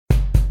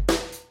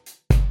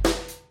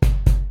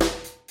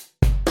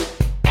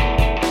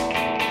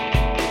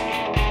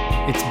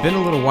It's been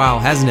a little while,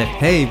 hasn't it?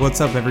 Hey,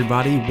 what's up,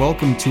 everybody?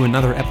 Welcome to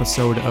another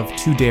episode of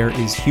To Dare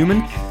Is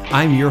Human.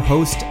 I'm your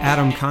host,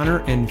 Adam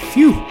Connor, and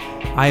phew,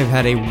 I have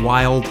had a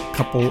wild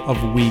couple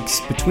of weeks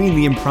between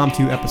the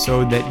impromptu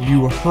episode that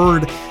you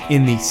heard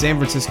in the San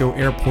Francisco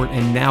airport,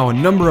 and now a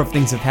number of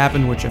things have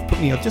happened which have put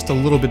me just a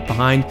little bit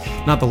behind,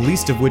 not the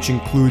least of which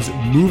includes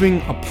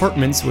moving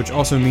apartments, which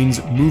also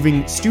means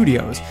moving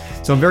studios.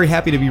 So I'm very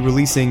happy to be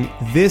releasing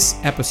this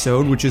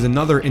episode, which is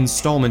another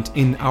installment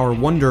in our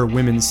Wonder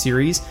Women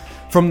series,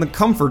 from the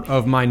comfort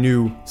of my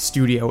new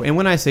studio. And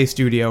when I say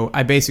studio,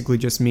 I basically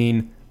just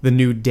mean the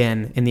new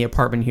den in the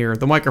apartment here.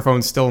 The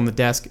microphone's still on the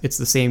desk. It's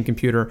the same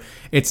computer.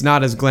 It's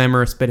not as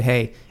glamorous, but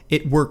hey,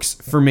 it works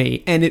for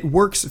me. And it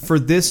works for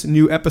this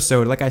new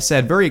episode. Like I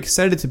said, very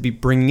excited to be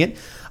bringing it.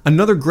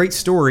 Another great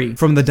story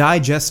from the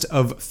digest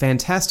of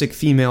fantastic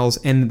females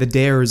and the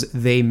dares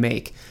they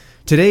make.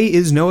 Today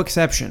is no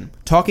exception.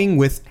 Talking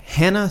with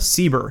Hannah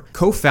Sieber,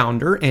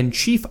 co-founder and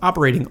chief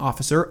operating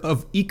officer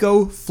of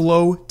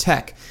EcoFlow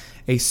Tech,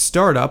 a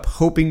startup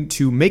hoping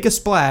to make a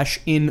splash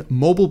in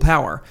mobile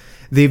power.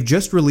 They've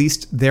just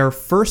released their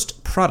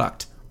first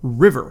product,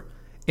 River,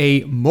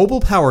 a mobile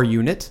power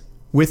unit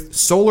with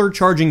solar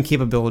charging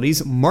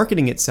capabilities,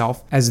 marketing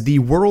itself as the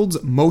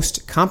world's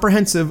most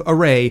comprehensive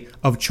array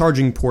of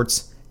charging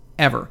ports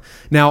ever.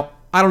 Now,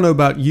 I don't know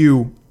about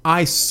you,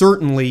 I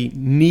certainly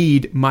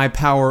need my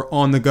power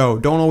on the go.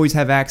 Don't always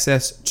have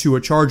access to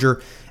a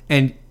charger,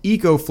 and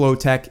EcoFlow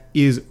Tech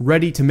is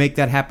ready to make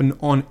that happen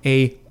on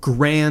a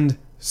grand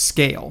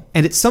scale.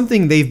 And it's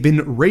something they've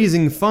been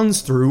raising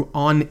funds through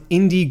on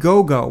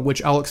Indiegogo,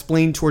 which I'll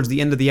explain towards the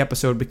end of the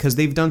episode because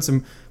they've done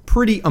some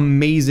pretty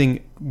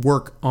amazing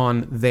work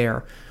on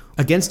there.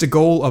 Against a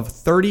goal of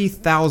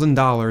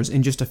 $30,000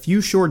 in just a few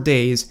short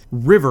days,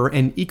 River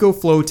and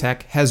EcoFlow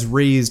Tech has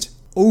raised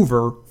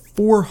over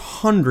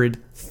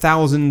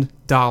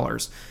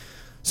 $400,000.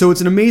 So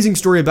it's an amazing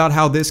story about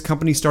how this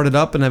company started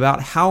up and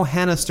about how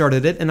Hannah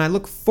started it, and I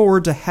look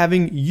forward to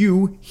having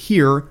you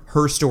hear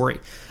her story.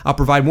 I'll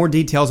provide more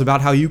details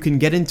about how you can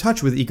get in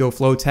touch with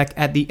EcoFlow Tech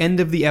at the end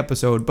of the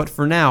episode, but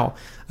for now,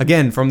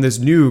 again, from this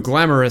new,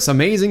 glamorous,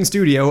 amazing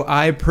studio,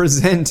 I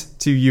present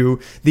to you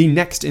the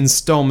next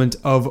installment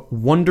of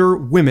Wonder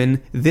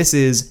Women. This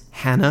is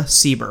Hannah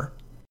Sieber.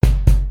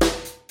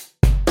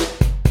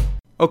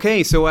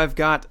 Okay, so I've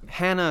got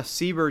Hannah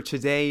Sieber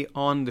today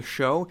on the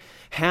show.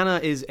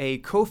 Hannah is a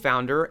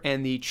co-founder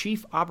and the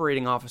chief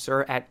operating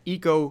officer at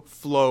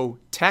EcoFlow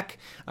Tech.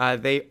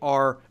 They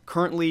are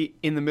currently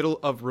in the middle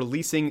of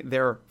releasing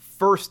their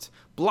first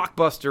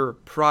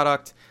blockbuster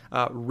product,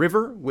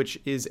 River, which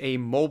is a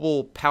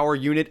mobile power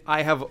unit.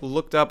 I have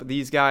looked up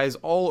these guys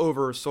all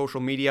over social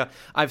media.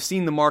 I've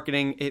seen the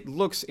marketing. It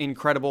looks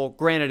incredible.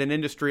 Granted, an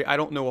industry I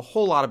don't know a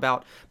whole lot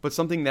about, but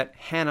something that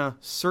Hannah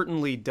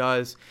certainly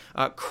does.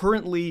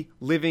 Currently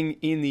living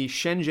in the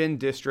Shenzhen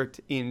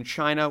district in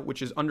China,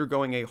 which is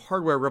undergoing a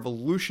hardware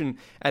revolution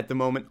at the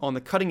moment, on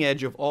the cutting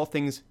edge of all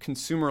things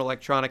consumer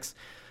electronics.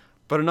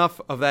 But enough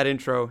of that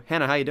intro.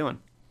 Hannah, how you doing?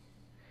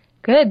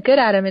 Good,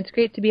 Adam. It's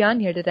great to be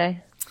on here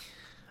today.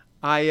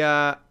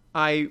 I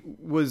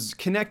was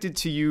connected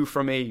to you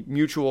from a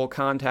mutual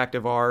contact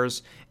of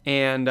ours,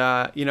 and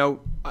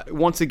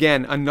once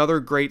again, another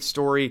great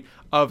story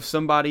of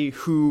somebody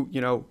who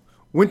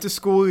went to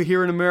school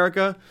here in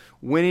America,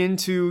 went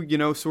into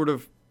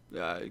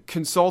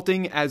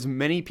consulting, as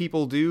many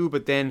people do,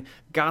 but then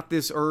got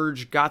this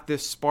urge, got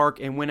this spark,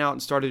 and went out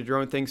and started your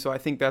own thing. So I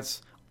think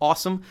that's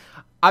awesome.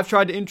 I've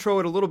tried to intro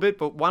it a little bit,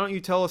 but why don't you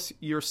tell us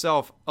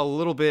yourself a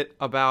little bit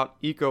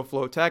about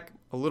EcoFlow Tech,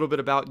 a little bit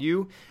about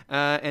you,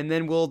 and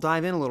then we'll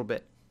dive in a little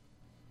bit.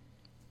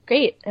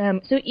 Great.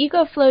 So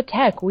EcoFlow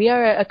Tech, we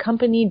are a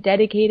company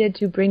dedicated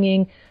to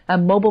bringing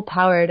mobile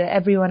power to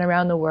everyone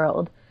around the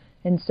world.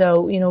 And so,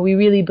 we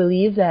really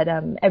believe that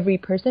every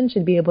person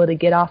should be able to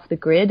get off the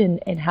grid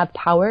and have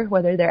power,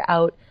 whether they're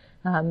out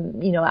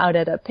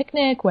at a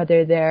picnic,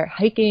 whether they're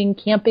hiking,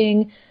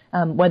 camping,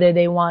 whether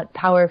they want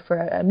power for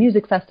a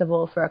music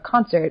festival, for a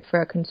concert,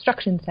 for a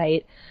construction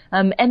site,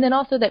 and then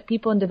also that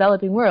people in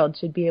developing world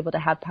should be able to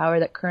have power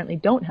that currently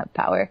don't have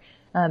power.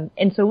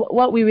 And so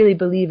what we really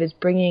believe is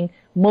bringing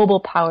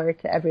mobile power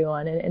to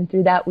everyone. And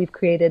through that, we've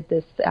created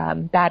this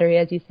battery,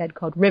 as you said,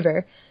 called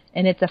River.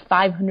 And it's a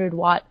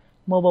 500-watt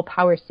mobile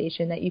power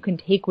station that you can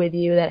take with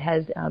you that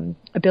has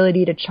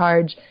ability to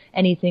charge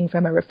anything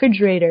from a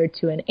refrigerator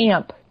to an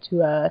amp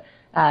to,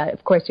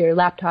 of course, your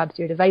laptops,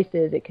 your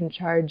devices. It can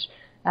charge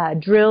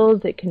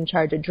drills, it can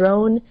charge a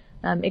drone,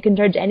 it can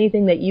charge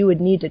anything that you would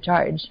need to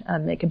charge.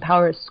 It can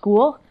power a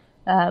school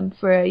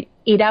for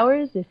 8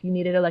 hours if you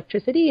needed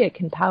electricity. It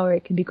can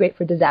be great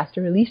for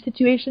disaster relief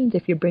situations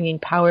if you're bringing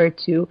power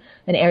to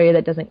an area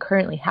that doesn't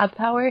currently have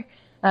power.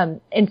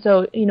 And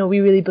so, we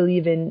really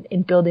believe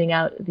in building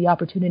out the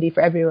opportunity for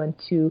everyone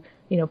to,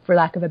 for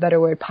lack of a better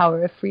word,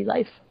 power a free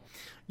life.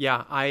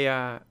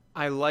 Yeah,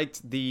 I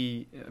liked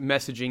the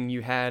messaging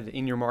you had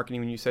in your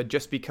marketing when you said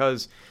just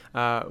because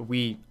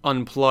we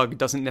unplug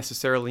doesn't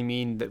necessarily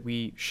mean that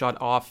we shut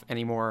off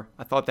anymore.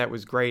 I thought that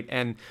was great.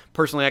 And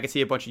personally, I could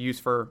see a bunch of use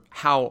for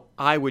how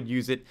I would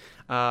use it.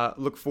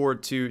 Look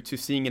forward to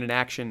seeing it in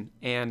action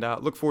and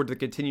look forward to the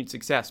continued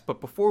success. But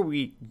before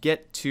we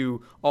get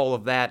to all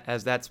of that,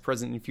 as that's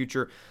present and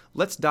future,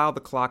 let's dial the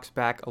clocks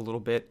back a little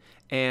bit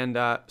and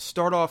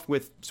start off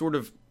with sort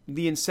of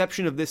the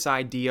inception of this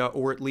idea,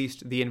 or at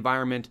least the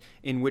environment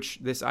in which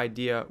this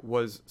idea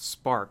was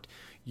sparked.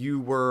 You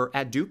were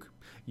at Duke.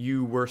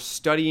 You were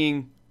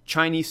studying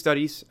Chinese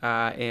studies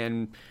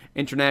and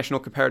international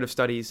comparative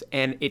studies,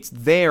 and it's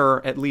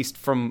there, at least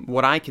from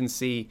what I can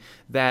see,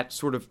 that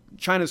sort of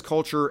China's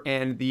culture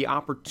and the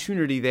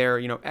opportunity there,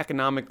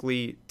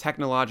 economically,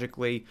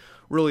 technologically,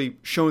 really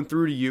shone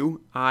through to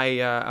you.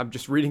 I'm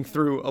just reading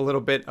through a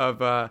little bit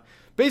of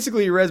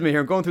basically your resume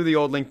here. I'm going through the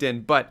old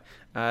LinkedIn, but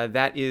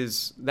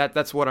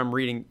that's what I'm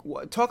reading.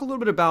 Talk a little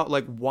bit about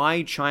like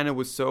why China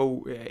was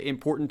so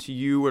important to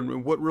you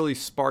and what really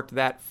sparked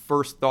that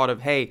first thought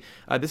of, hey,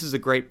 this is a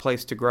great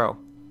place to grow.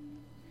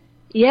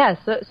 Yeah,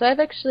 so I've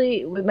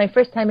actually, my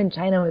first time in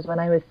China was when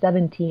I was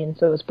 17,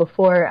 so it was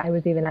before I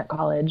was even at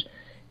college.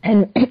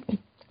 And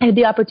I had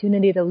the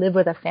opportunity to live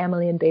with a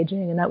family in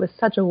Beijing, and that was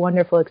such a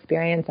wonderful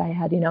experience. I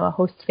had, a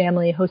host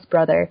family, host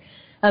brother.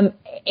 And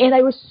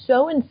I was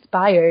so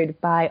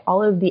inspired by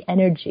all of the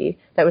energy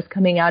that was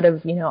coming out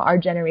of, our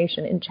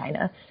generation in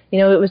China.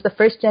 It was the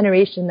first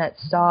generation that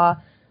saw,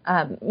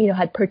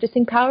 had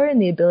purchasing power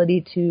and the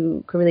ability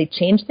to really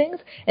change things.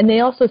 And they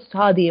also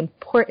saw the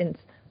importance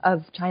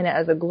of China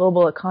as a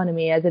global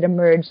economy as it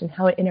emerged and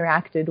how it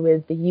interacted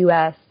with the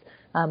U.S.,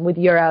 with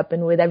Europe,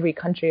 and with every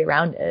country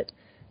around it.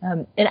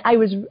 And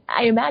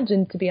I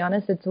imagined, to be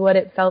honest, it's what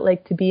it felt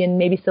like to be in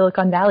maybe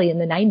Silicon Valley in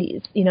the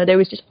 90s. There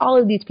was just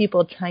all of these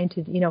people trying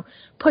to,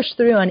 push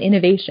through on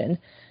innovation.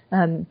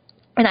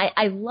 And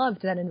I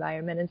loved that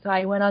environment. And so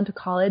I went on to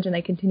college and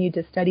I continued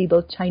to study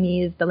both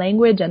Chinese, the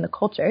language, and the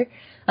culture.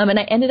 And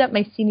I ended up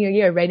my senior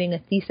year writing a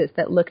thesis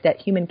that looked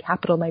at human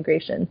capital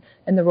migration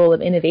and the role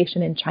of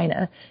innovation in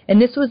China.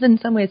 And this was in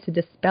some ways to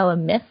dispel a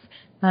myth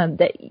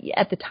that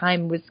at the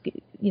time was,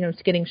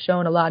 getting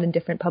shown a lot in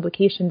different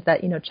publications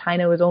that,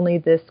 China was only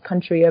this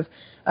country of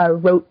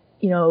rote,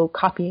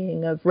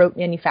 copying, of rote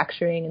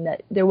manufacturing, and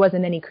that there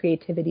wasn't any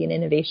creativity and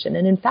innovation.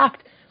 And in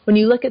fact, when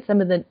you look at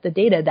some of the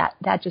data,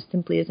 that just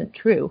simply isn't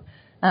true.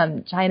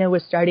 China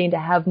was starting to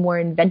have more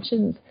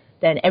inventions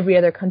than every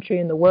other country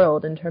in the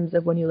world in terms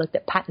of when you looked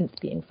at patents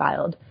being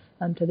filed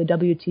to the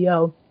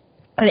WTO.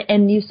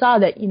 And you saw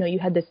that, you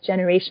had this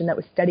generation that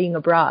was studying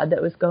abroad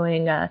that was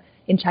going,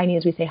 in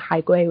Chinese we say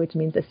hai gui, which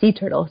means a sea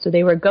turtle. So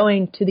they were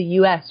going to the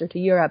U.S. or to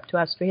Europe, to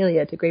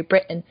Australia, to Great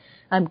Britain,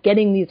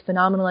 getting these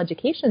phenomenal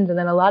educations. And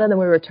then a lot of them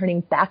were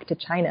returning back to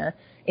China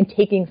and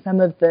taking some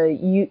of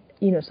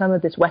some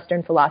of this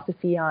Western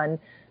philosophy on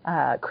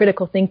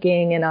critical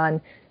thinking and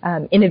on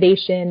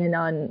innovation and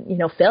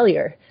on,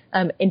 failure,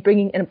 and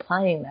bringing and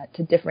applying that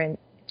to different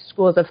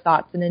schools of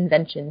thoughts and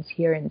inventions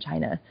here in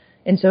China.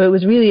 And so it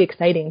was really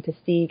exciting to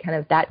see kind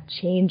of that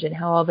change and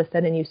how all of a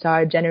sudden you saw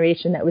a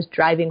generation that was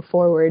driving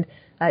forward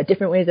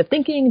different ways of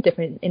thinking,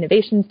 different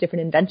innovations,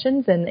 different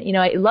inventions. And,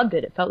 I loved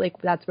it. It felt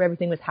like that's where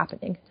everything was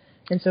happening.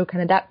 And so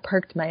kind of that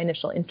perked my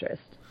initial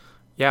interest.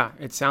 Yeah,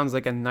 it sounds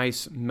like a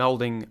nice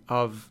melding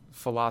of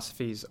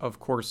philosophies. Of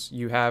course,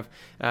 you have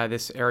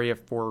this area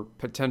for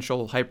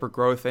potential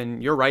hypergrowth.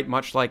 And you're right,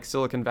 much like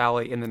Silicon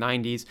Valley in the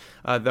 90s,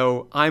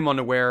 though I'm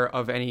unaware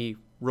of any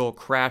real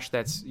crash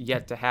that's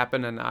yet to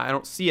happen, and I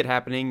don't see it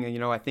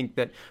happening. I think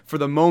that for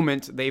the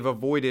moment they've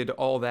avoided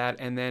all that,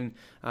 and then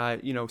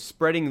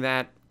spreading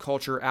that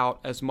culture out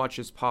as much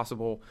as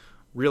possible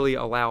really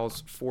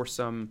allows for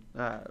some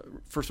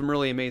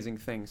really amazing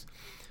things.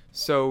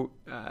 So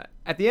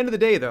at the end of the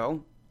day,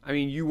 though, I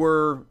mean, you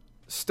were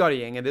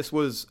studying, and this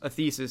was a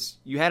thesis.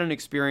 You had an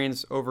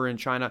experience over in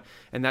China,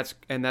 and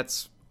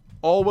that's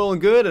all well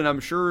and good, and I'm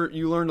sure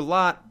you learned a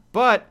lot,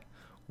 but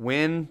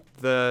when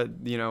the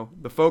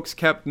folks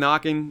kept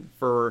knocking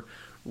for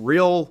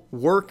real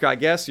work, I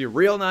guess, your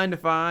real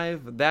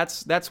 9-to-5,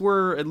 that's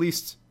where at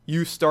least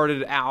you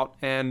started out.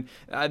 And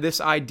this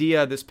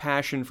idea, this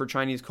passion for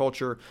Chinese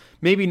culture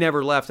maybe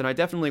never left. And I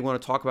definitely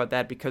want to talk about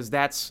that because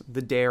that's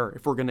the dare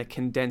if we're going to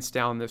condense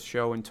down this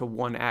show into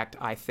one act,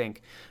 I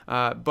think.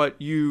 But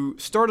you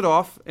started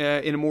off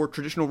in a more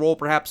traditional role,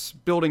 perhaps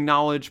building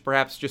knowledge,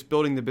 perhaps just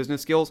building the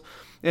business skills.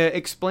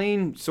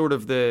 Explain sort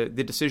of the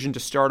decision to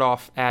start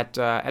off at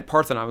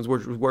Parthenon,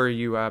 where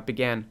you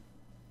began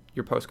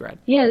your postgrad.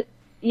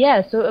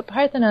 Yeah. So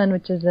Parthenon,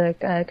 which is a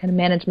kind of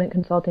management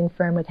consulting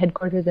firm with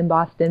headquarters in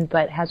Boston,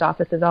 but has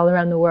offices all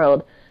around the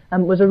world,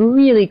 was a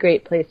really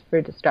great place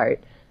to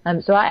start.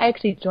 So I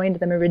actually joined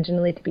them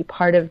originally to be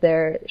part of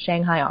their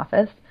Shanghai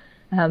office,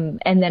 and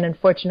then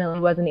unfortunately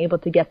wasn't able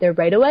to get there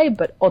right away,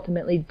 but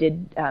ultimately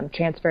did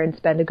transfer and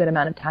spend a good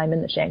amount of time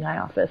in the Shanghai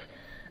office.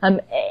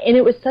 And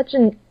it was such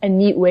a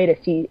neat way to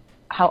see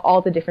how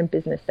all the different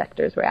business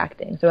sectors were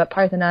acting. So at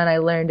Parthenon, I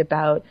learned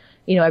about,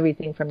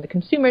 everything from the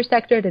consumer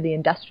sector to the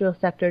industrial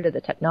sector to the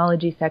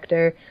technology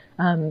sector.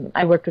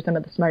 I worked with some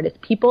of the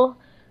smartest people.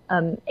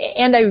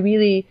 And I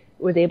really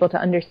was able to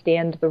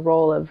understand the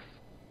role of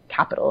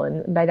capital.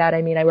 And by that,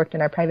 I mean, I worked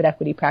in our private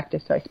equity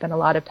practice. So I spent a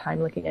lot of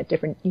time looking at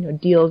different,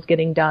 deals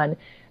getting done,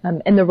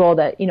 and the role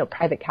that,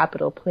 private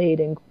capital played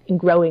in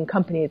growing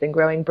companies and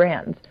growing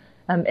brands.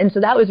 And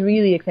so that was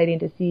really exciting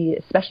to see,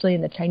 especially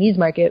in the Chinese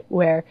market,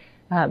 where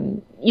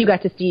you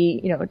got to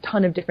see, a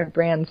ton of different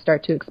brands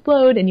start to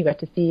explode, and you got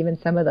to see even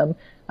some of them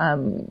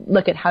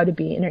look at how to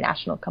be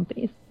international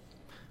companies.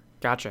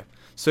 Gotcha.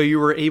 So you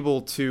were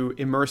able to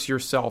immerse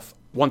yourself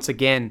once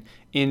again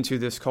into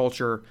this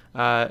culture,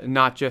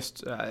 not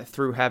just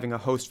through having a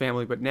host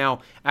family, but now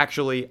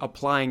actually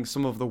applying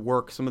some of the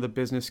work, some of the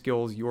business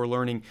skills you're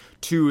learning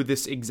to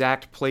this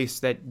exact place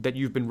that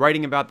you've been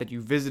writing about, that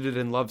you visited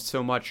and loved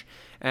so much.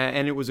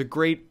 And it was a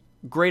great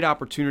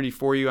opportunity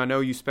for you. I know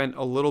you spent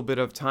a little bit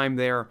of time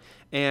there,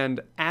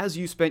 and as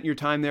you spent your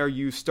time there,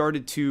 you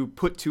started to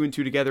put two and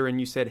two together, and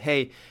you said,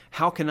 hey,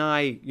 how can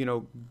I,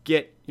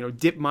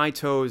 dip my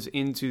toes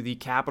into the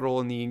capital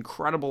and the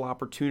incredible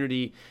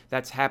opportunity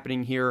that's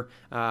happening here?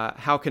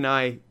 How can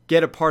I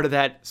get a part of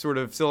that sort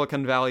of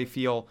Silicon Valley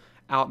feel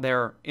out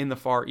there in the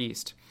Far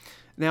East?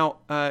 Now,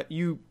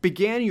 you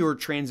began your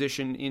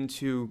transition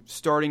into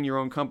starting your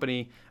own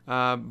company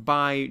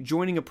by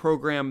joining a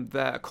program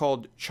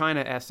called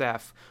China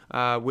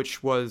SF,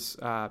 which was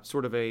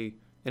sort of an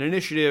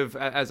initiative.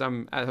 As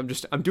I'm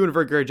doing a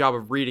very great job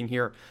of reading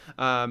here.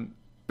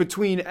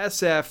 Between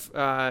SF,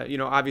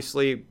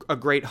 obviously a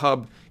great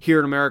hub here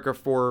in America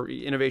for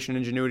innovation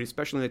and ingenuity,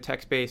 especially in the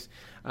tech space,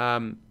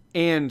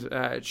 and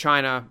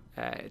China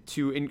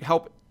to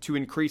help to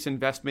increase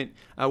investment,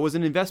 was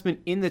an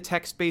investment in the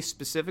tech space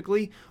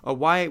specifically.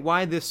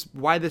 Why this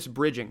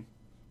bridging?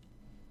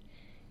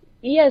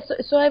 Yes,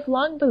 so I've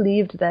long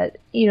believed that,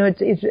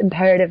 it's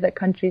imperative that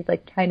countries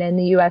like China and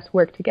the U.S.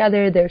 work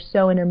together. They're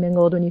so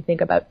intermingled when you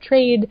think about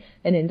trade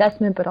and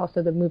investment, but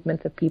also the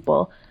movements of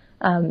people.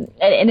 And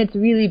it's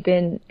really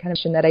been kind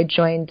of that I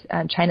joined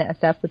China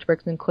SF, which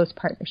works in close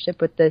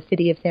partnership with the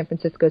City of San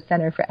Francisco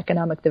Center for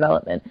Economic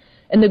Development.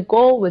 And the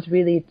goal was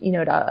really,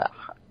 to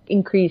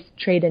increase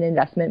trade and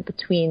investment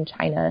between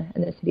China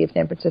and the City of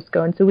San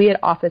Francisco. And so we had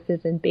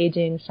offices in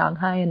Beijing,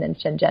 Shanghai, and then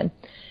Shenzhen.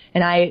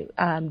 And I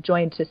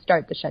joined to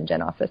start the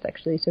Shenzhen office,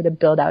 actually, so to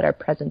build out our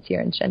presence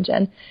here in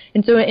Shenzhen.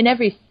 And so in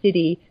every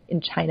city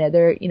in China,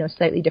 there are,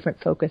 slightly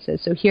different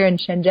focuses. So here in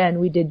Shenzhen,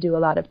 we did do a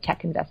lot of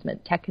tech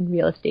investment, tech and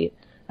real estate,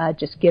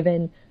 just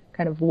given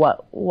kind of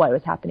what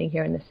was happening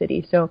here in the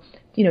city. So,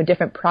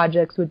 different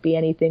projects would be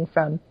anything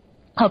from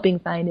helping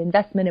find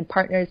investment and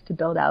partners to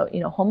build out,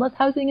 homeless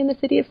housing in the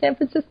city of San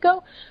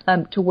Francisco,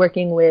 to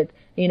working with,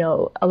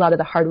 a lot of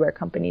the hardware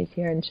companies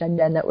here in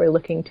Shenzhen that were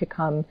looking to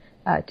come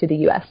to the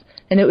U.S.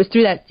 And it was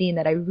through that scene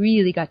that I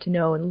really got to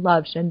know and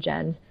love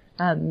Shenzhen,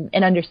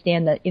 and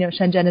understand that,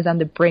 Shenzhen is on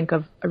the brink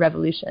of a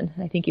revolution.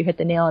 And I think you hit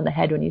the nail on the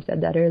head when you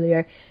said that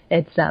earlier.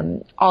 It's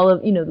all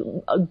of,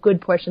 a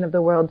good portion of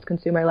the world's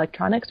consumer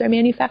electronics are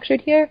manufactured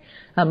here.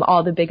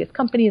 All the biggest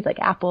companies like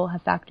Apple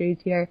have factories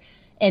here.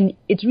 And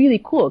it's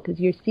really cool because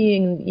you're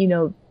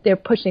seeing, they're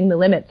pushing the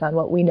limits on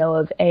what we know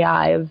of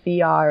AI, of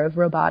VR, of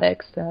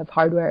robotics, of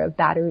hardware, of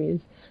batteries.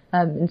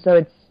 And so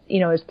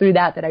it's through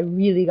that I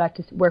really got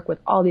to work with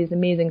all these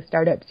amazing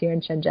startups here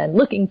in Shenzhen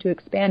looking to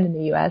expand in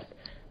the U.S.,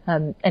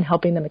 and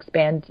helping them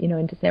expand,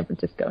 into San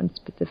Francisco in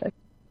specific.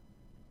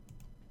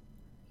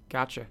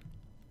 Gotcha.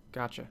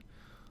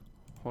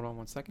 Hold on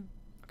one second.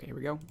 Okay, here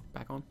we go.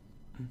 Back on.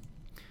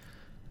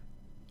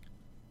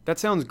 That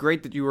sounds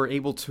great that you were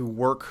able to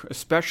work,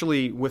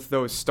 especially with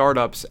those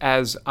startups,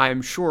 as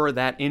I'm sure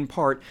that in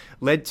part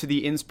led to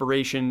the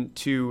inspiration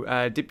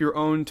to dip your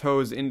own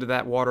toes into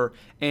that water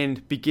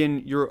and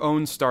begin your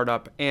own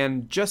startup.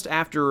 And just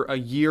after a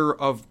year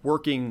of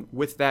working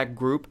with that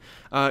group,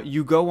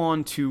 you go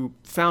on to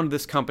found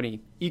this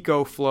company,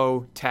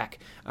 EcoFlow Tech.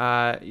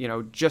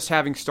 Just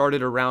having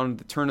started around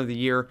the turn of the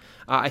year,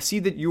 I see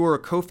that you are a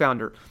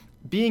co-founder.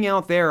 Being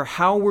out there,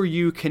 how were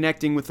you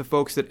connecting with the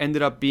folks that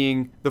ended up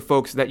being the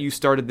folks that you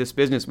started this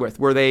business with?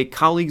 Were they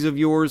colleagues of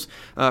yours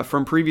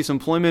from previous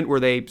employment? Were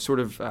they sort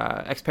of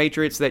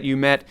expatriates that you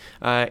met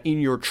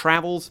in your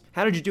travels?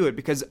 How did you do it?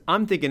 Because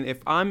I'm thinking if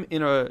I'm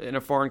in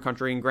a foreign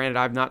country, and granted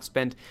I've not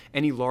spent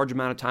any large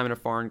amount of time in a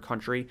foreign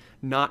country,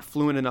 not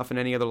fluent enough in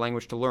any other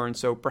language to learn,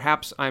 so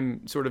perhaps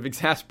I'm sort of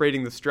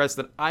exacerbating the stress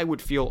that I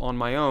would feel on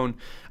my own.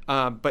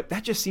 But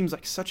that just seems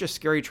like such a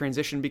scary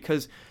transition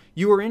because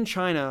you were in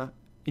China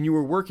and you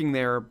were working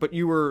there, but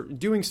you were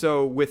doing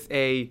so with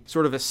a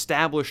sort of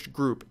established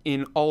group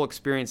in all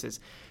experiences.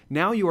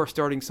 Now you are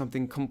starting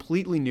something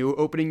completely new,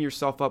 opening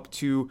yourself up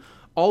to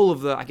all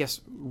of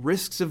the,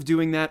 risks of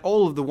doing that,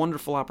 all of the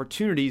wonderful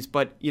opportunities,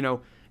 but,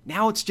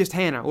 now it's just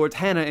Hannah, or it's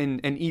Hannah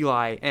and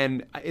Eli,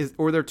 and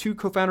or there two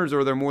co-founders, or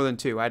are there more than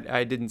two?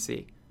 I didn't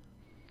see.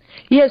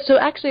 Yeah, so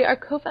actually our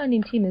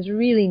co-founding team is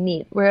really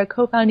neat. We're a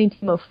co-founding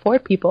team of 4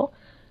 people.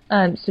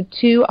 So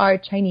two are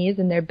Chinese,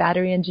 and they're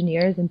battery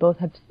engineers, and both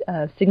have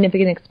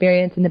significant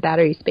experience in the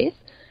battery space.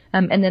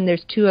 And then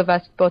there's two of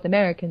us, both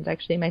Americans,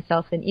 actually,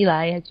 myself and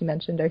Eli, as you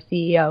mentioned, our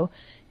CEO.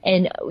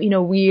 And,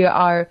 we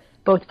are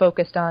both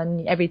focused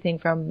on everything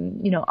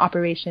from,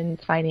 operations,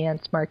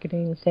 finance,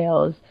 marketing,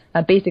 sales,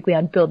 basically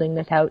on building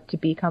this out to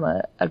become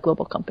a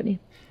global company.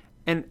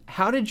 And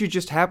how did you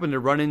just happen to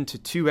run into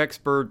two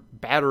expert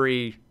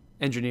battery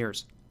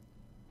engineers?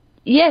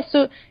 Yeah,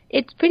 so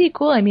it's pretty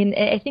cool. I mean,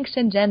 I think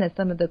Shenzhen has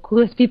some of the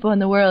coolest people in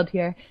the world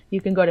here. You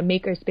can go to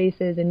maker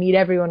spaces and meet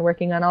everyone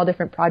working on all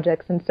different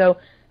projects. And so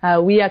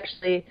we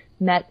actually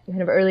met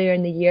kind of earlier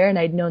in the year, and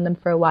I'd known them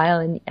for a while,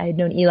 and I'd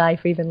known Eli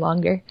for even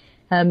longer.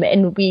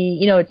 And we,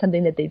 it's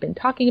something that they'd been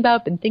talking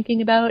about, been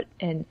thinking about,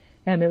 and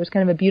it was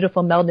kind of a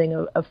beautiful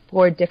melding of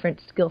four different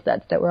skill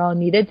sets that were all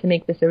needed to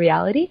make this a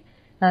reality.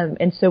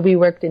 And so we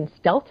worked in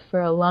stealth for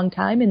a long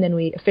time, and then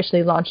we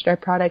officially launched our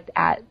product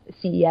at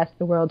CES,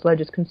 the world's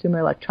largest consumer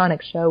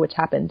electronics show, which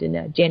happened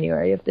in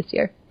January of this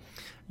year.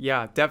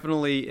 Yeah,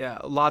 definitely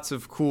lots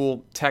of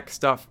cool tech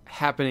stuff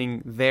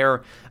happening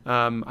there.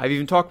 I've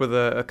even talked with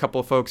a couple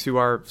of folks who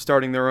are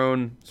starting their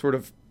own sort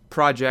of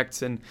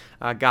projects and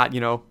got,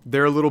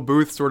 their little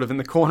booth sort of in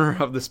the corner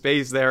of the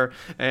space there,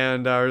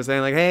 and are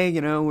saying like, hey,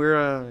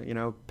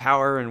 we're,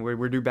 power, and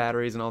we do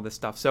batteries and all this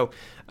stuff. So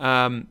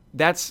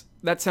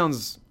that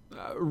sounds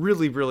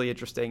really, really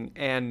interesting.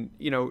 And,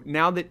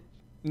 now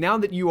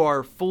that you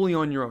are fully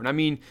on your own, I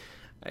mean,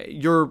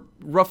 you're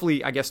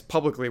roughly, I guess,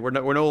 publicly, we're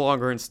no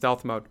longer in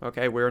stealth mode.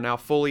 Okay, we're now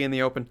fully in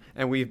the open,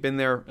 and we've been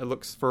there, it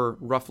looks, for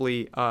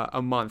roughly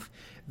a month.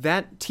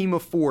 That team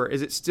of four,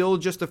 is it still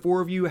just the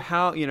four of you?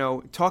 How,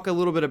 talk a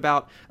little bit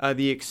about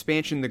the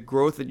expansion, the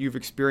growth that you've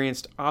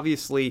experienced.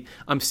 Obviously,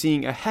 I'm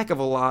seeing a heck of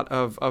a lot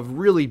of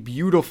really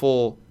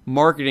beautiful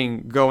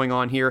marketing going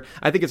on here.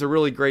 I think it's a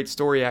really great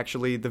story,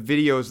 actually. The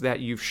videos that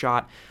you've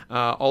shot,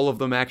 all of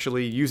them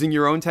actually using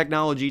your own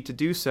technology to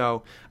do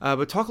so.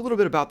 But talk a little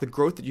bit about the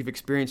growth that you've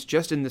experienced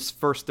just in this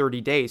first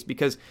 30 days,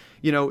 because,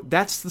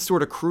 that's the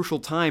sort of crucial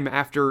time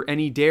after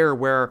any dare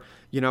where,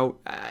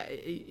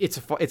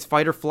 it's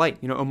fight or flight.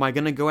 Am I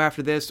going to go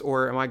after this,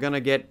 or am I going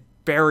to get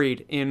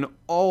buried in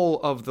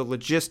all of the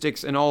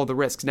logistics and all of the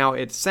risks? Now,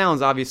 it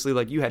sounds obviously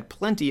like you had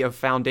plenty of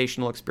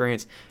foundational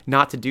experience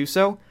not to do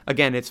so.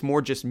 Again, it's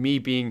more just me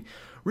being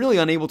really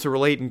unable to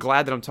relate, and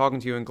glad that I'm talking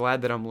to you and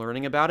glad that I'm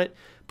learning about it.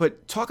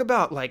 But talk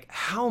about like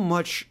how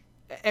much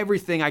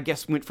everything, I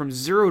guess, went from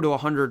 0 to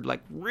 100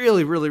 like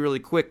really, really, really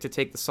quick, to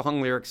take the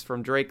song lyrics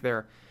from Drake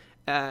there.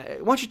 Why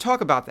don't you talk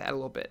about that a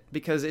little bit?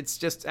 Because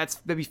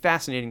that'd be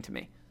fascinating to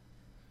me.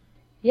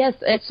 Yes,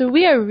 so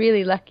we are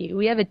really lucky.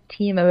 We have a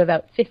team of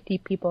about 50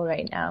 people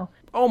right now.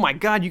 Oh my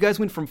God, you guys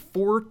went from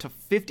 4 to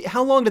 50.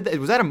 How long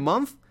was that a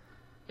month?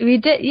 We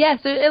did, yeah,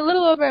 so a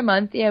little over a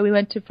month. Yeah, we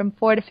went from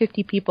 4 to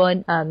 50 people,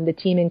 and the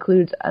team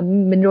includes a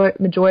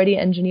majority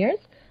engineers,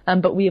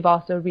 but we've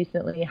also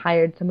recently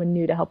hired someone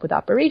new to help with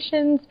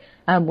operations.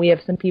 We have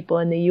some people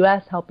in the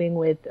U.S. helping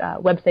with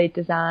website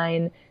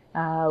design,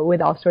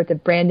 with all sorts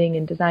of branding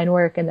and design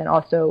work, and then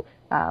also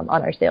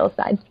on our sales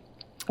side.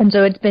 And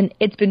so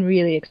it's been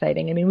really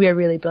exciting. I mean, we are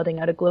really building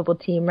out a global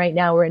team. Right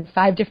now we're in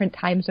 5 different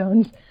time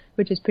zones,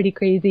 which is pretty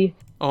crazy.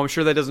 Oh, I'm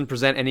sure that doesn't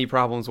present any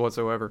problems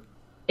whatsoever.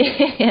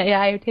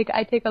 Yeah, I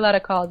take a lot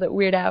of calls at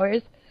weird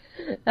hours.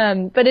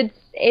 But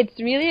it's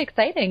really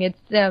exciting.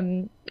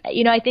 It's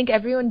I think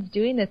everyone's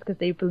doing this because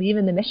they believe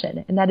in the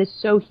mission, and that is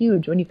so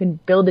huge when you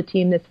can build a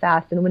team this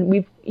fast. And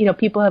when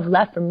people have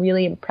left from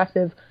really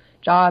impressive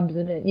jobs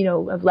and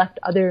have left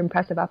other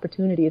impressive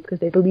opportunities because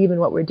they believe in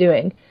what we're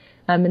doing.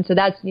 And so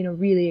that's,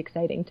 really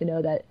exciting to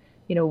know that,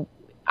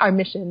 our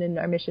mission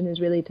is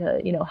really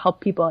to,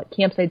 help people at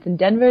campsites in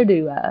Denver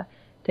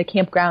to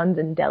campgrounds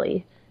in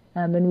Delhi.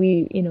 And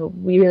we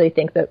really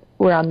think that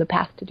we're on the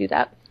path to do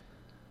that.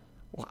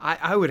 Well,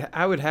 I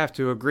would have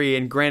to agree.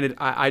 And granted,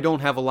 I don't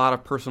have a lot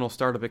of personal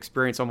startup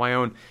experience on my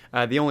own.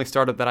 The only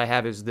startup that I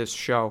have is this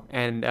show,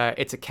 and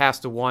it's a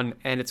cast of one,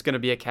 and it's going to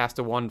be a cast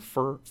of one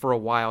for a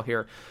while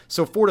here.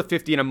 So 4 to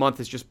 50 in a month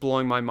is just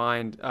blowing my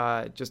mind.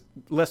 Just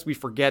lest we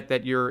forget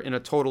that you're in a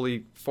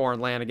totally foreign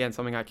land, again,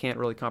 something I can't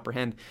really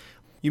comprehend.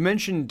 You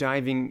mentioned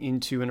diving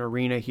into an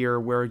arena here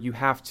where you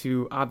have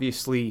to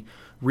obviously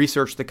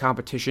research the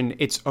competition.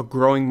 It's a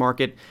growing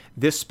market.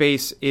 This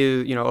space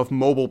is, of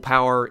mobile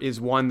power is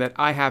one that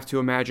I have to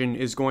imagine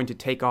is going to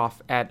take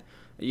off at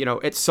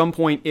some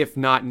point, if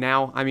not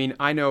now. I mean,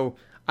 I know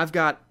I've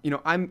got,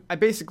 I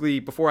basically,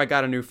 before I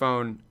got a new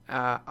phone,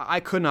 I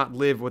could not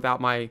live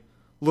without my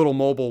little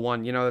mobile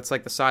one, that's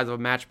like the size of a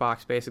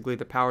matchbox, basically,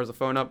 that powers the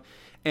phone up.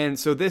 And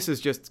so this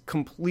is just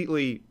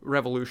completely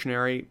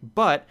revolutionary,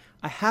 but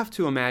I have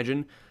to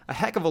imagine a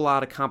heck of a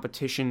lot of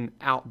competition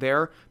out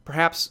there,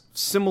 perhaps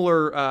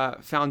similar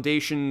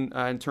foundation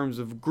in terms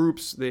of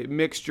groups, the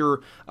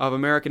mixture of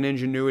American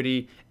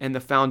ingenuity and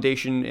the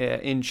foundation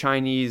in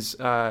Chinese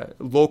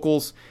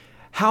locals.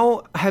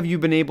 How have you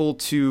been able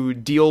to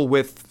deal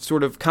with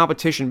sort of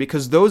competition?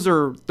 Because those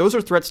are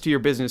threats to your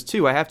business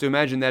too. I have to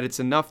imagine that it's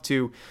enough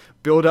to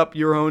build up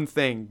your own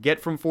thing,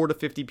 get from 4 to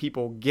 50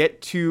 people,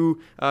 get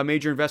two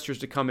major investors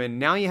to come in.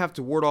 Now you have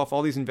to ward off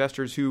all these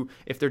investors who,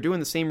 if they're doing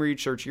the same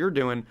research you're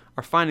doing,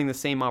 are finding the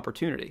same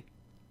opportunity.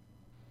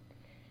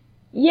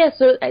 Yeah,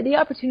 so the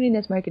opportunity in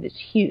this market is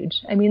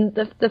huge. I mean,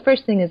 the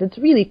first thing is it's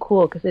really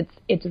cool because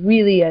it's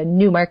really a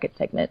new market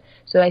segment.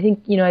 So I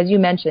think, as you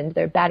mentioned,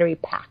 they're battery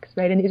packs,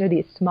 right? And these are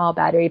these small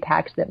battery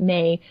packs that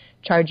may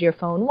charge your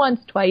phone once,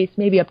 twice,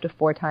 maybe up to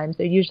 4 times.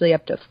 They're usually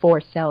up to 4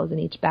 cells in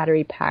each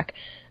battery pack.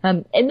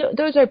 And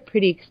those are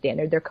pretty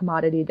standard. They're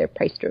commodity. They're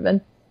price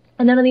driven.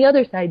 And then on the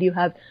other side, you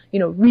have,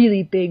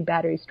 really big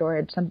battery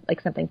storage,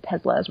 something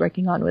Tesla is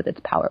working on with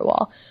its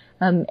Powerwall.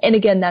 And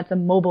again, that's a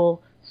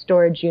mobile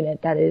storage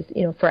unit that is,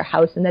 for a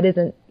house, and that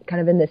isn't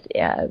kind of in this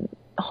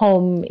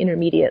home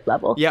intermediate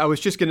level. Yeah, I was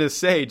just going to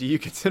say, do you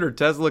consider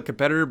Tesla a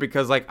competitor?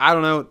 Because, I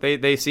don't know,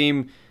 they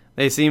seem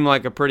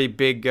like a pretty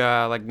big,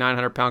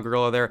 900-pound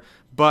gorilla there,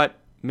 but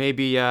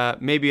maybe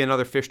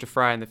another fish to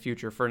fry in the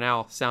future. For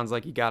now, sounds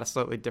like you got a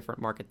slightly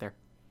different market there.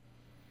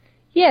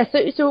 Yeah,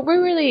 so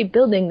we're really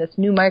building this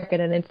new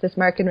market, and it's this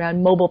market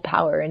around mobile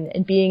power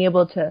and being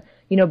able to,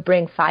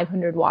 bring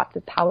 500 watts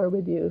of power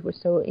with you.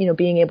 So,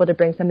 being able to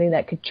bring something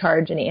that could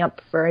charge an amp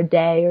for a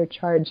day or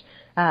charge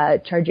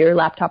your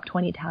laptop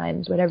 20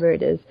 times, whatever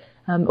it is.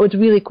 What's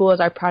really cool is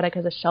our product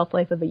has a shelf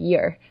life of a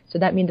year. So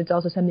that means it's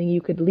also something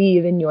you could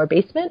leave in your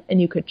basement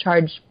and you could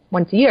charge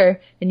once a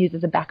year and use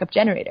as a backup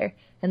generator.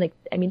 And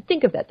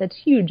think of that. That's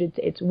huge.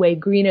 It's way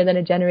greener than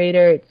a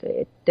generator.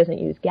 It doesn't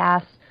use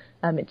gas.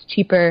 It's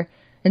cheaper.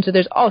 And so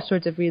there's all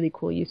sorts of really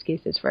cool use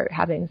cases for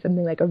having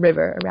something like a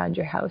river around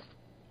your house.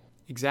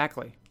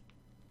 Exactly.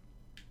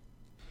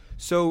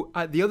 So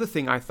the other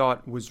thing I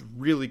thought was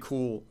really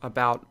cool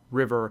about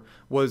River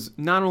was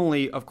not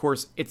only, of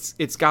course,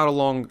 it's got a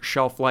long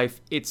shelf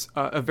life. It's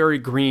a very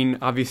green,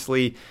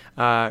 obviously,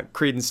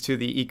 credence to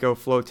the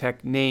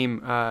EcoFlowTech name,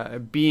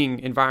 being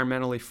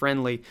environmentally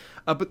friendly.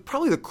 But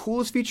probably the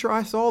coolest feature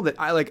I saw that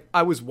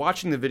I was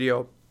watching the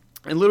video,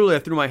 and literally I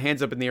threw my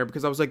hands up in the air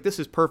because I was like, this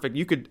is perfect.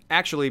 You could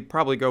actually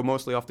probably go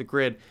mostly off the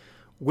grid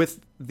with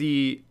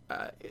the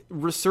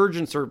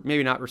resurgence, or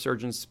maybe not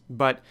resurgence,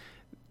 but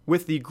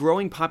with the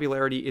growing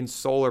popularity in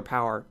solar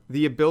power,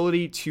 the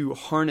ability to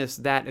harness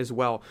that as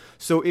well.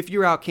 So if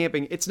you're out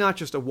camping, it's not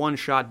just a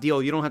one-shot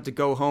deal. You don't have to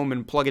go home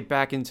and plug it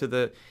back into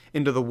the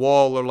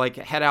wall, or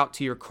head out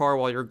to your car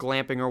while you're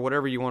glamping or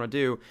whatever you want to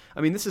do.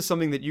 I mean, this is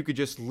something that you could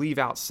just leave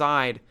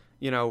outside,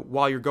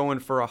 while you're going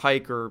for a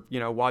hike, or,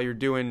 while you're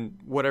doing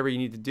whatever you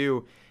need to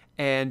do,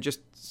 and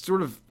just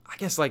sort of, I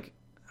guess,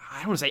 I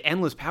don't want to say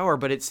endless power,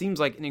 but it seems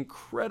like an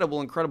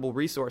incredible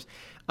resource.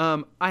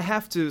 I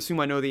have to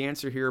assume I know the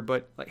answer here,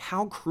 but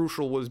how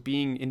crucial was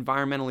being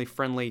environmentally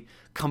friendly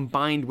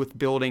combined with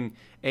building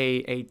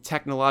a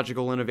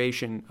technological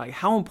innovation?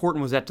 How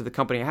important was that to the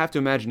company? I have to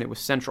imagine it was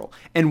central.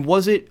 And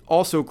was it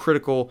also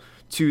critical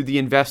to the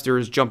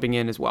investors jumping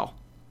in as well?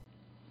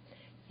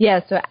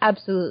 Yeah, so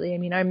absolutely. I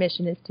mean, our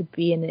mission is to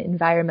be an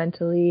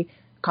environmentally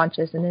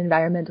conscious and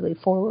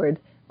environmentally forward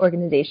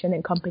organization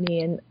and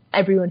company, and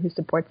everyone who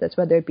supports us,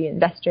 whether it be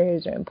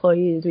investors or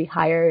employees we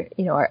hire,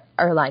 are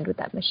aligned with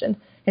that mission.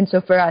 And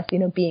so for us,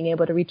 being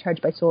able to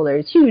recharge by solar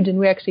is huge, and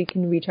we actually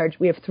can recharge.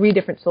 We have 3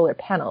 different solar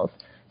panels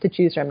to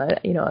choose from,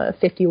 a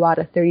 50 watt,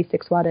 a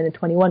 36 watt, and a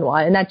 21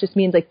 watt. And that just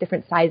means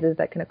different sizes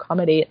that can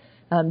accommodate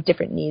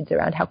different needs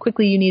around how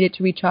quickly you need it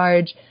to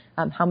recharge,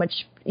 how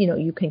much,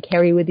 you can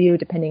carry with you,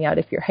 depending out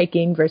if you're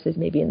hiking versus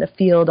maybe in the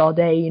field all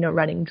day,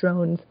 running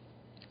drones.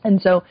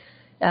 And so,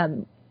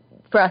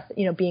 for us,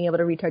 being able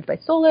to recharge by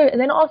solar,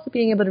 and then also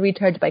being able to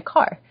recharge by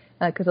car,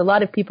 because a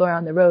lot of people are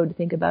on the road.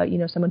 Think about,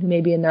 someone who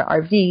may be in their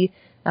RV.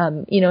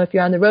 If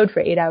you're on the road for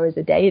 8 hours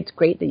a day, it's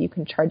great that you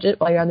can charge it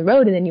while you're on the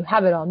road, and then you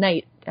have it all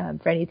night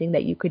for anything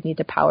that you could need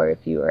to power if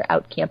you are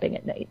out camping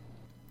at night.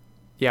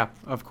 Yeah,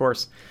 of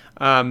course.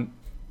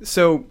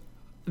 So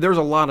there's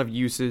a lot of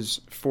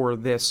uses for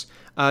this.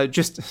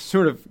 Just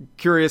sort of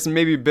curious, and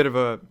maybe a bit of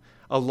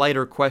a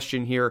lighter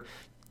question here.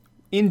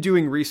 In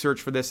doing research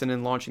for this and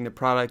in launching the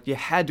product, you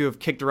had to have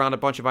kicked around a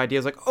bunch of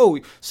ideas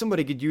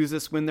somebody could use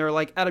this when they're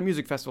at a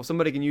music festival.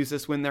 Somebody can use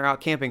this when they're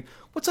out camping.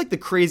 What's the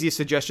craziest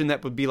suggestion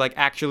that would be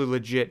actually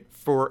legit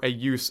for a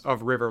use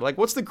of River?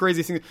 What's the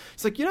craziest thing?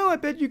 It's I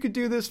bet you could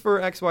do this for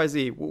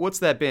XYZ. What's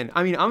that been?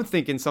 I mean, I'm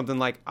thinking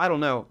something I don't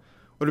know.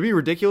 Would it be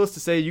ridiculous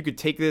to say you could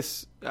take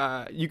this,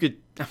 say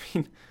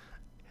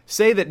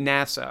that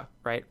NASA,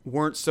 right,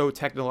 weren't so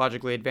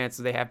technologically advanced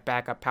that they have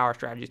backup power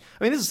strategies.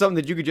 I mean, this is something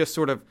that you could just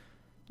sort of,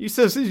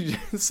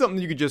 it's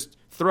something you could just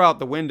throw out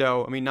the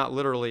window. I mean, not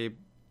literally,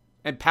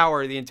 and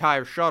power the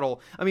entire shuttle.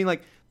 I mean,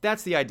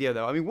 that's the idea,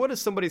 though. I mean, what if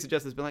somebody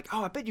suggests that's been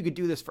I bet you could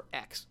do this for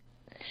X?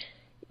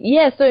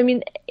 Yeah, so I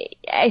mean,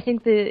 I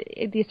think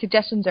the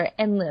suggestions are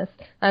endless.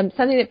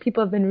 Something that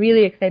people have been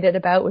really excited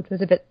about, which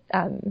was a bit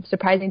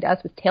surprising to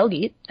us, was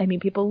tailgate. I mean,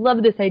 people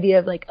love this idea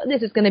of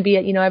this is going to be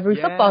at every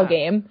football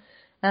game,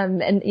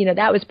 and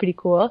that was pretty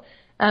cool.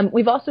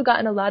 We've also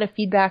gotten a lot of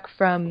feedback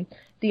from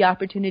the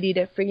opportunity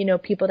for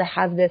people to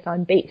have this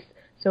on base.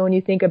 So when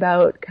you think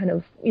about kind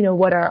of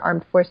what our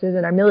armed forces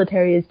and our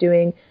military is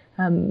doing,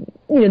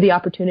 the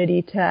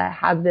opportunity to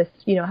have this,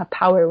 have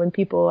power when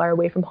people are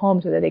away from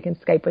home so that they can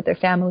Skype with their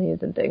families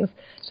and things.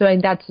 So I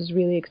think that's just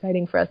really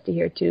exciting for us to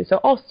hear too. So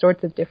all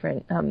sorts of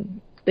different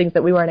things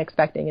that we weren't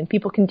expecting. And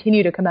people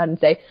continue to come out and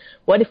say,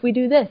 what if we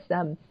do this?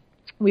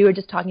 We were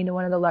just talking to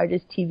one of the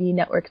largest TV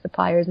network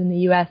suppliers in the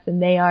U.S.,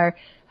 and they are,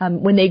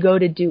 when they go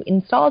to do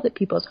installs at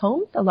people's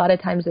homes, a lot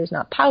of times there's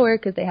not power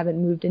because they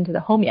haven't moved into the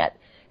home yet.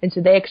 And so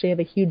they actually have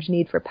a huge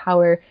need for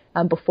power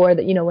before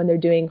that, when they're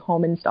doing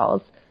home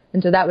installs.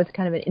 And so that was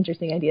kind of an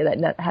interesting idea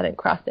that hadn't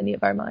crossed any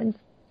of our minds.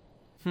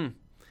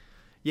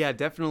 Yeah,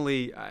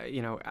 definitely.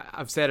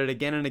 I've said it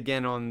again and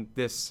again on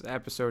this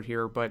episode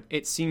here, but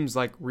it seems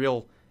like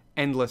real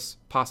endless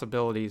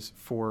possibilities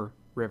for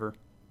River.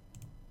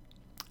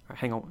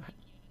 Hang on.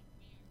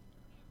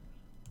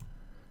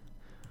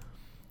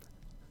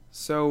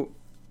 So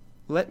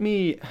let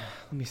me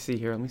see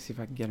here. Let me see if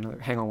I can get another.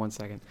 Hang on one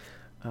second.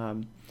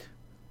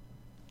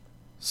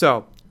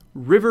 So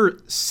River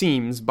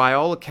seems, by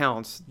all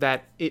accounts,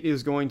 that it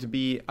is going to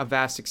be a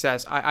vast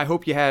success. I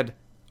hope you had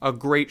a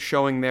great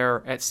showing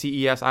there at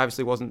CES. I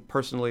obviously wasn't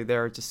personally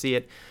there to see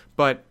it,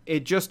 but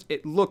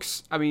it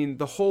looks,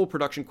 the whole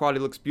production quality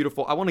looks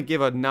beautiful. I want to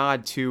give a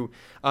nod to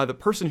the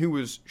person who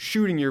was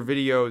shooting your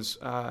videos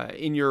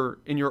in your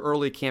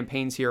early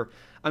campaigns here.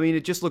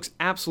 It just looks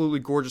absolutely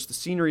gorgeous. The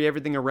scenery,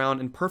 everything around,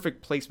 and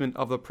perfect placement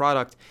of the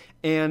product.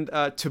 And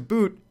to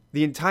boot,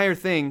 the entire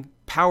thing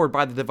powered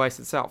by the device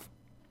itself.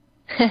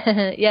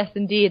 Yes,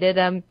 indeed.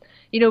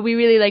 We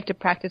really like to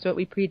practice what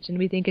we preach, and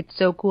we think it's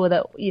so cool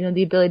that,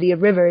 the ability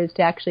of River is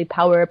to actually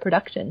power a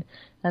production.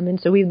 And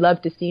so we'd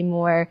love to see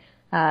more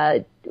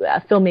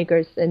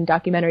filmmakers and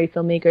documentary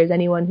filmmakers,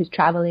 anyone who's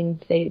traveling,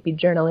 say, to be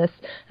journalists,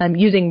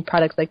 using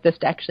products like this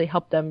to actually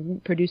help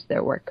them produce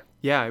their work.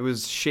 Yeah, it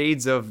was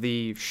shades of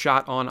the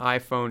shot on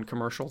iPhone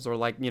commercials, or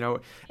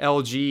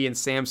LG and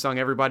Samsung,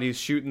 everybody who's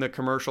shooting the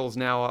commercials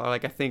now. I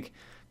think,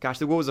 gosh,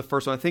 what was the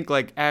first one? I think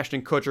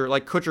Ashton Kutcher,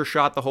 Kutcher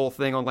shot the whole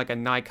thing on a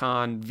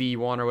Nikon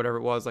V1 or whatever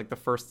it was, the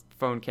first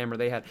phone camera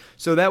they had.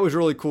 So that was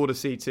really cool to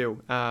see too.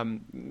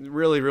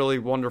 Really, really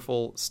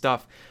wonderful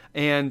stuff.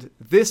 And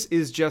this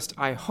is just,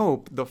 I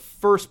hope, the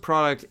first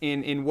product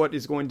in what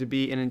is going to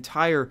be an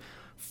entire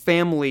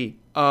family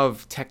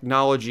of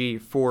technology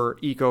for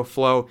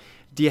EcoFlow.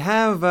 Do you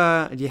have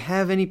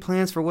any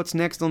plans for what's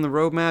next on the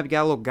roadmap? You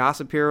got a little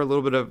gossip here, a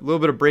little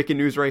bit of breaking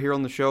news right here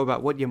on the show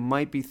about what you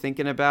might be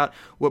thinking about,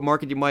 what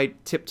market you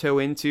might tiptoe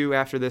into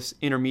after this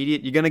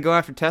intermediate. You gonna go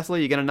after Tesla?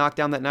 You gonna knock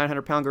down that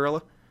 900-pound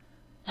gorilla?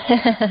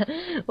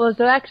 Well,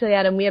 so actually,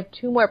 Adam, we have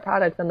 2 more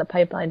products on the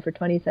pipeline for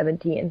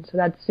 2017, so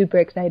that's super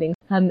exciting.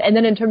 And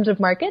then in terms of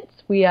markets,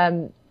 we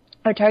are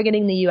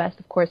targeting the U.S.,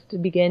 of course, to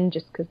begin,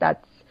 just because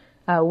that's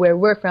where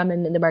we're from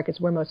and the markets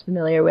we're most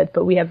familiar with.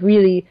 But we have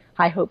really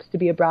high hopes to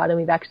be abroad, and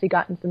we've actually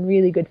gotten some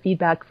really good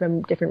feedback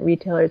from different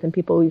retailers and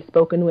people we've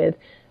spoken with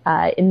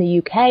in the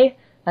UK,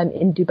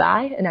 in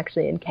Dubai, and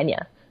actually in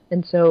Kenya.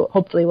 And so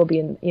hopefully we'll be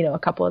in a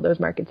couple of those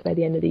markets by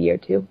the end of the year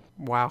too.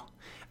 Wow.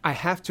 I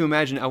have to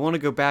imagine, I want to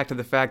go back to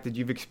the fact that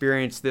you've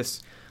experienced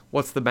this,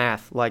 what's the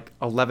math,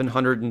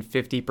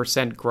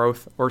 1,150%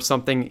 growth or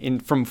something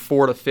from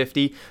 4 to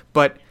 50.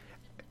 But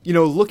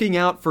looking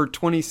out for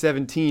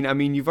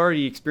 2017, you've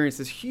already experienced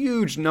this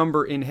huge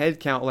number in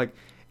headcount,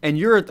 and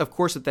you're, of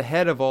course, at the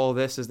head of all of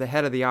this, as the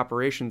head of the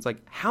operations.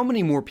 How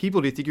many more people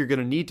do you think you're going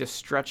to need to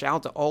stretch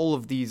out to all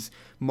of these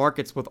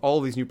markets with all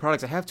of these new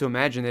products? I have to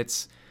imagine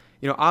it's,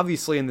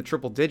 obviously in the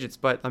triple digits,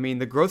 but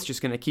the growth's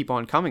just going to keep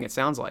on coming, it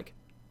sounds like.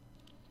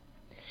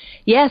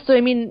 Yeah,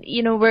 so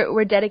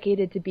we're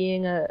dedicated to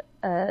being a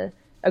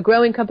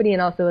growing company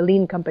and also a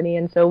lean company,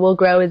 and so we'll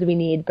grow as we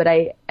need. But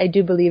I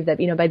do believe that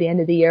by the end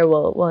of the year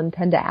we'll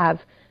intend to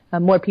have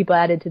more people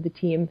added to the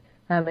team,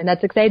 and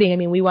that's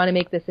exciting. We want to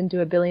make this into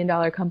 $1 billion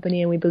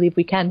company, and we believe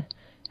we can.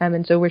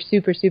 And so we're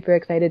super, super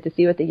excited to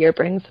see what the year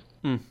brings.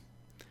 Man,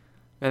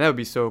 that would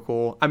be so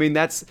cool.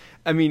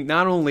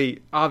 Not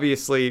only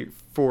obviously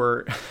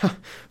for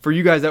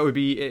you guys, that would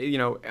be,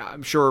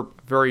 I'm sure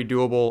very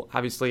doable,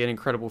 obviously an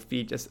incredible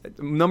feat, just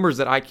numbers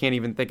that I can't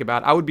even think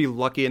about. I would be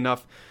lucky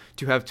enough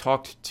to have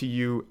talked to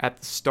you at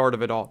the start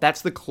of it all.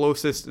 That's the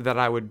closest that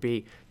I would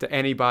be to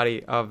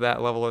anybody of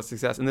that level of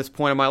success in this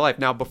point of my life.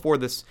 Now, before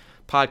this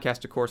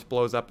podcast, of course,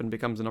 blows up and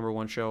becomes the number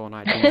 1 show on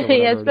iTunes.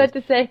 Yeah, I was about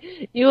to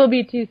say, you will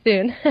be too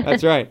soon.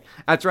 That's right.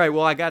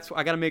 Well, I got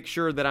to make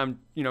sure that I'm,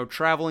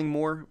 traveling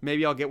more.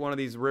 Maybe I'll get one of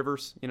these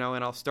rivers, and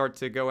I'll start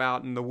to go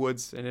out in the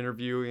woods and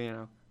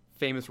interview,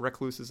 famous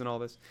recluses and all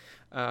this.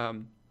 I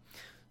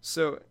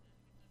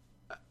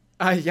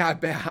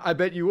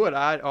bet you would.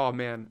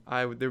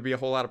 There'd be a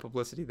whole lot of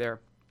publicity there.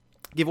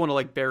 Give one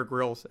to Bear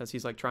Grylls as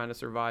he's trying to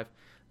survive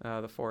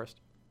the forest.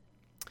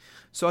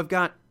 So I've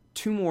got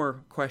 2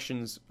 more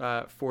questions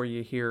for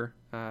you here,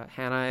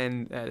 Hannah,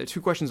 and the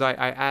 2 questions I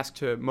ask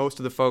to most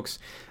of the folks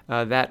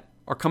that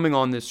are coming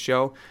on this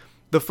show.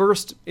 The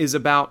first is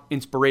about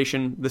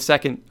inspiration. The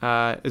second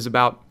is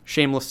about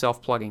shameless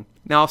self-plugging.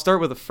 Now I'll start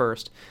with the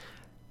first.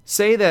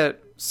 Say that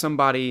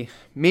somebody,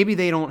 maybe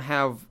they don't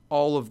have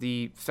all of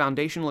the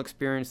foundational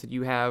experience that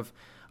you have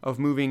of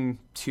moving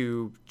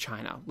to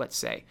China, let's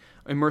say,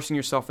 immersing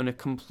yourself in a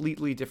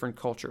completely different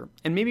culture.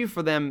 And maybe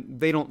for them,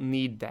 they don't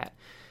need that.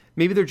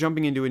 Maybe they're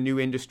jumping into a new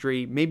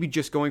industry, maybe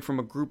just going from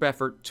a group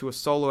effort to a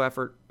solo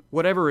effort.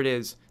 Whatever it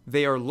is,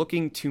 they are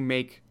looking to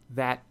make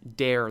that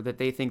dare that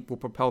they think will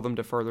propel them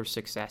to further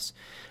success.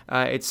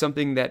 It's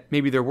something that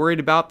maybe they're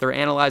worried about. They're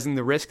analyzing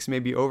the risks,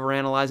 maybe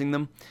overanalyzing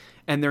them,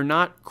 and they're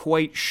not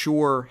quite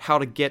sure how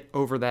to get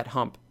over that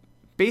hump.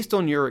 Based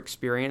on your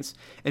experience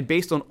and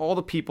based on all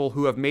the people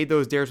who have made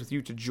those dares with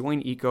you to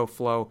join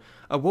EcoFlow,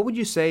 what would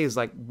you say is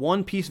like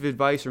one piece of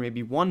advice or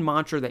maybe one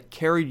mantra that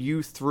carried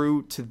you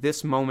through to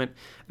this moment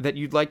that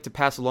you'd like to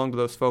pass along to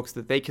those folks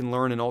that they can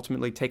learn and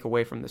ultimately take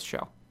away from this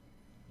show?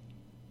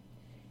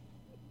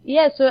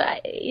 Yeah, so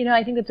I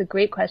think that's a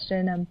great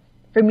question.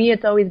 For me,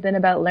 it's always been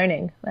about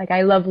learning. Like,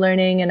 I love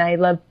learning, and I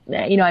love,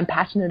 I'm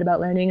passionate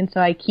about learning, and so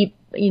I keep,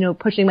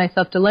 pushing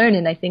myself to learn.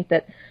 And I think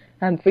that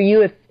for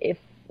you, if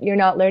you're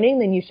not learning,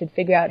 then you should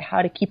figure out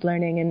how to keep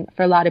learning. And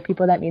for a lot of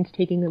people, that means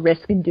taking the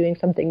risk and doing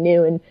something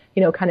new and,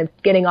 kind of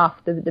getting off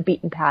the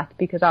beaten path,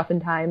 because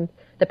oftentimes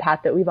the path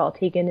that we've all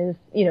taken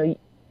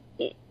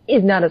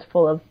is not as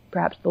full of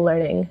perhaps the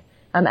learning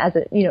as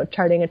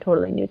charting a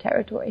totally new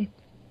territory.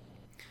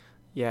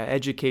 Yeah,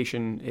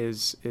 education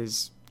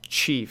is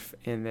chief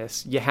in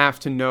this. You have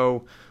to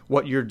know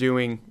what you're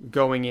doing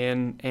going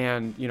in,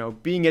 and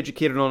being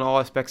educated on all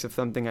aspects of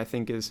something, I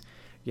think, is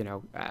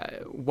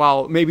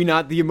while maybe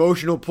not the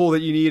emotional pull that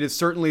you need, is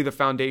certainly the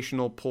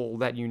foundational pull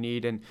that you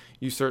need, and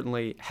you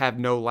certainly have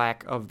no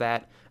lack of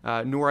that,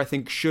 nor I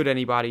think should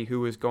anybody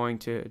who is going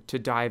to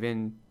dive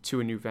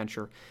into a new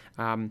venture.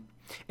 And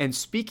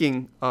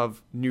speaking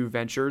of new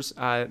ventures,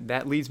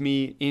 that leads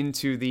me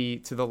into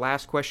the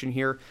last question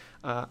here.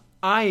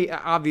 I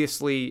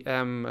obviously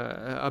am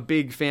a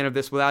big fan of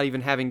this without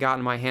even having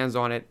gotten my hands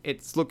on it.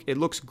 It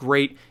looks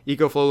great.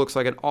 EcoFlow looks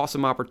like an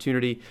awesome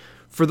opportunity.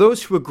 For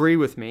those who agree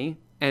with me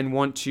and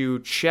want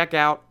to check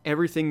out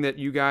everything that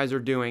you guys are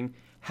doing,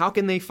 how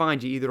can they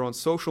find you, either on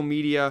social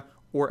media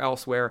or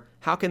elsewhere?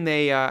 How can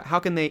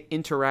they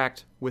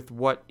interact with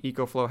what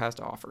EcoFlow has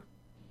to offer?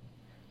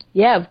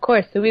 Yeah, of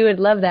course. So we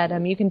would love that.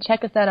 You can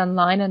check us out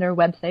online on our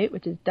website,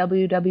 which is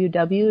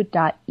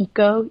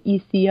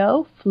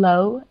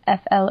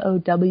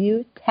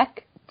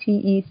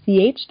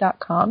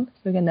www.ecoflowtech.com.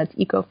 So again, that's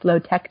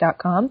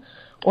ecoflowtech.com,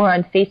 or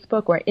on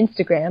Facebook or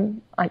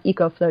Instagram on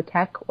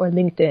EcoFlowTech, or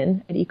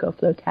LinkedIn at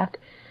EcoFlowTech.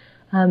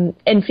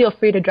 And feel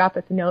free to drop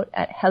us a note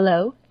at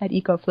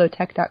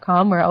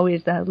hello@ecoflowtech.com. We're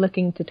always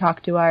looking to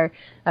talk to our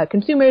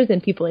consumers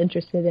and people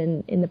interested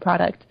in the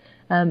product.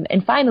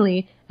 And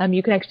finally,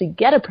 you can actually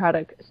get a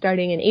product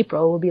starting in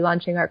April. We'll be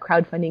launching our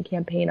crowdfunding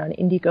campaign on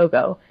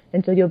Indiegogo.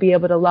 And so you'll be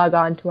able to log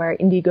on to our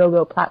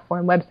Indiegogo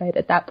platform website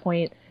at that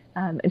point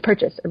and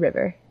purchase a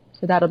river.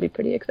 So that'll be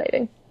pretty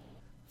exciting.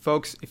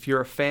 Folks, if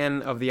you're a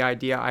fan of the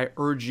idea, I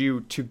urge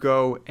you to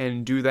go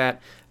and do that.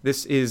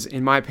 This is,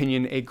 in my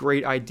opinion, a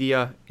great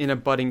idea in a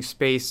budding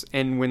space,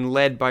 and when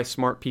led by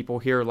smart people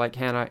here like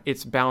Hannah,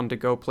 it's bound to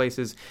go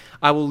places.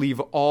 I will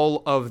leave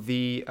all of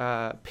the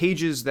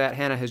pages that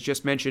Hannah has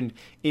just mentioned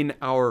in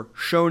our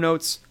show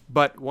notes,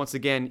 but once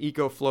again,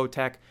 EcoFlow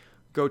Tech,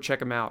 go check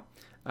them out.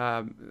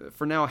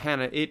 For now,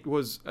 Hannah, it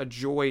was a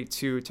joy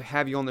to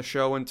have you on the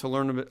show and to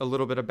learn a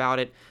little bit about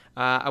it.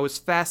 I was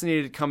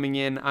fascinated coming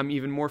in. I'm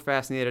even more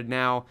fascinated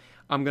now.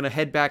 I'm going to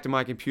head back to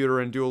my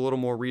computer and do a little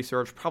more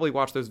research, probably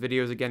watch those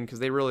videos again because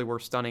they really were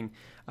stunning.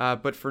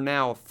 But for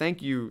now,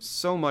 thank you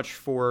so much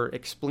for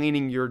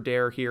explaining your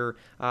dare here.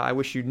 I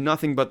wish you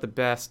nothing but the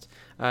best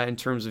in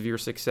terms of your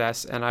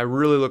success, and I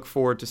really look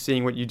forward to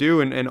seeing what you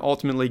do and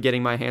ultimately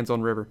getting my hands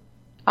on River.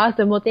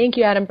 Awesome. Well, thank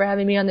you, Adam, for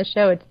having me on the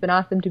show. It's been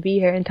awesome to be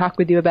here and talk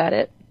with you about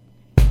it.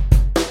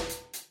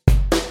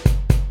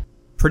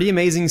 Pretty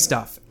amazing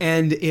stuff.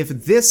 And if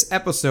this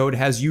episode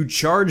has you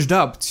charged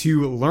up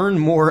to learn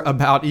more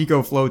about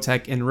EcoFlow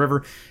Tech and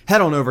River,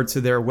 head on over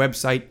to their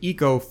website,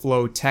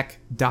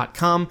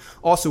 ecoflowtech.com.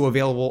 Also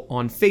available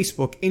on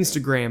Facebook,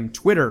 Instagram,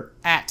 Twitter,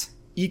 at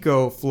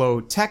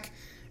EcoFlow Tech.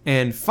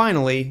 And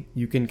finally,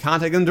 you can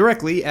contact them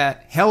directly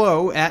at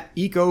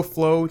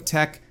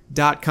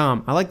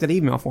hello@ecoflowtech.com. I like that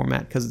email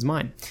format because it's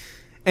mine.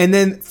 And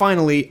then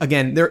finally,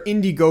 again, their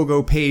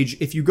Indiegogo page.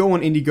 If you go on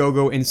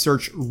Indiegogo and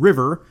search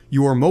River,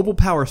 your mobile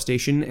power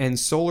station and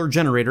solar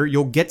generator,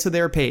 you'll get to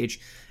their page.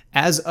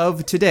 As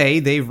of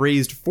today, they've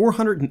raised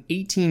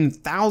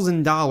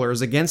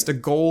 $418,000 against a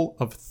goal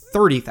of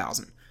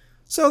 $30,000.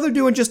 So they're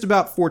doing just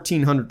about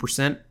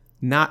 1,400%.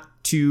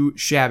 Not too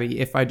shabby,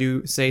 if I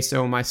do say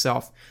so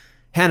myself.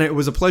 Hannah, it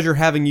was a pleasure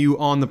having you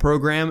on the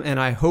program,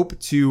 and I hope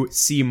to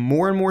see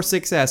more and more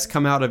success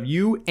come out of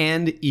you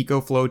and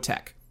EcoFlow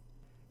Tech.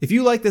 If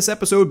you like this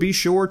episode, be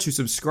sure to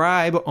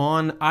subscribe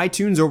on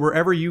iTunes or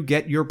wherever you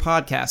get your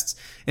podcasts.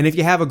 And if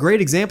you have a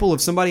great example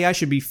of somebody I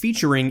should be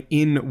featuring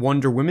in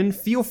Wonder Women,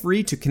 feel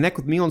free to connect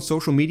with me on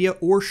social media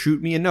or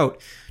shoot me a note.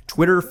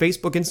 Twitter,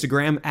 Facebook,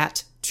 Instagram,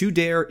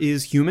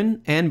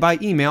 todareishuman and by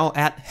email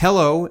at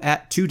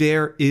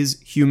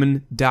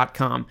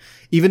hello@todareishuman.com.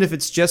 Even if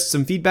it's just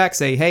some feedback,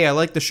 say, hey, I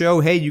like the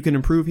show, hey, you can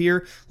improve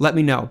here, let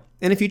me know.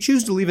 And if you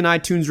choose to leave an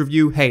iTunes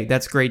review, hey,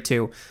 that's great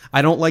too.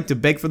 I don't like to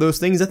beg for those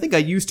things. I think I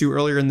used to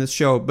earlier in this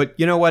show, but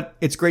you know what?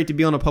 It's great to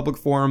be on a public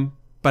forum,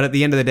 but at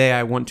the end of the day,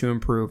 I want to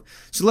improve.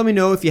 So let me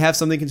know if you have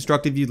something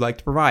constructive you'd like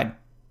to provide.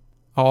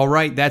 All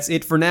right, that's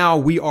it for now.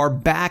 We are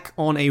back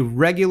on a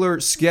regular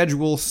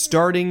schedule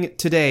starting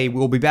today.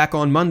 We'll be back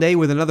on Monday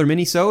with another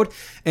mini-sode,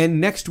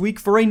 and next week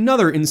for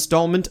another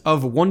installment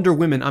of Wonder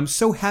Women. I'm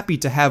so happy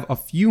to have a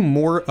few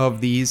more of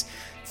these.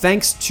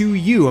 Thanks to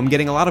you. I'm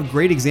getting a lot of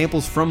great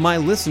examples from my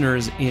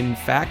listeners, in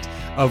fact,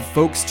 of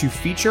folks to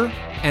feature,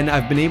 and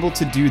I've been able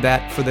to do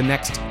that for the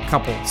next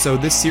couple. So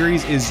this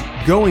series is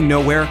going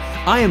nowhere.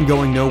 I am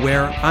going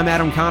nowhere. I'm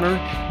Adam Connor.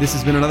 This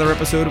has been another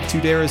episode of To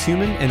Dare Is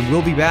Human, and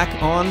we'll be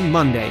back on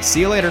Monday.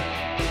 See you later.